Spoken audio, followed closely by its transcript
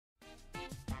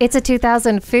It's a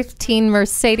 2015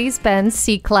 Mercedes-Benz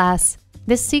C-Class.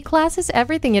 This C-Class is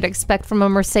everything you'd expect from a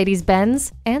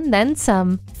Mercedes-Benz, and then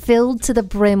some. Filled to the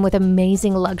brim with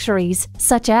amazing luxuries,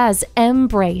 such as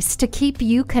M-Brace to keep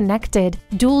you connected,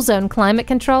 dual-zone climate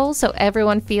control so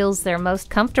everyone feels they're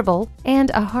most comfortable, and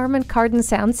a Harman Kardon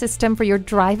sound system for your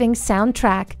driving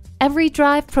soundtrack. Every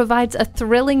drive provides a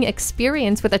thrilling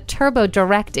experience with a turbo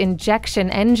direct injection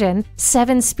engine,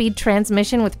 7-speed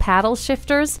transmission with paddle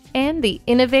shifters, and the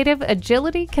innovative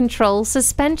Agility Control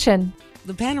suspension.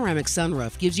 The panoramic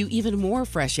sunroof gives you even more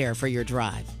fresh air for your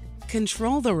drive.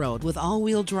 Control the road with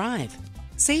all-wheel drive.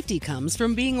 Safety comes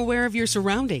from being aware of your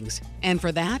surroundings, and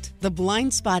for that, the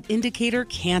blind spot indicator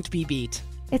can't be beat.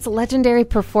 Its legendary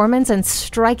performance and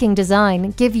striking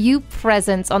design give you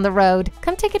presence on the road.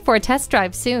 Come take it for a test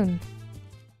drive soon.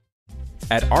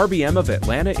 At RBM of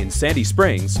Atlanta in Sandy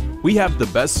Springs, we have the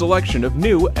best selection of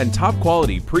new and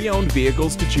top-quality pre-owned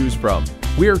vehicles to choose from.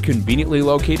 We are conveniently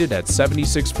located at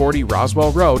 7640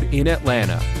 Roswell Road in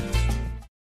Atlanta.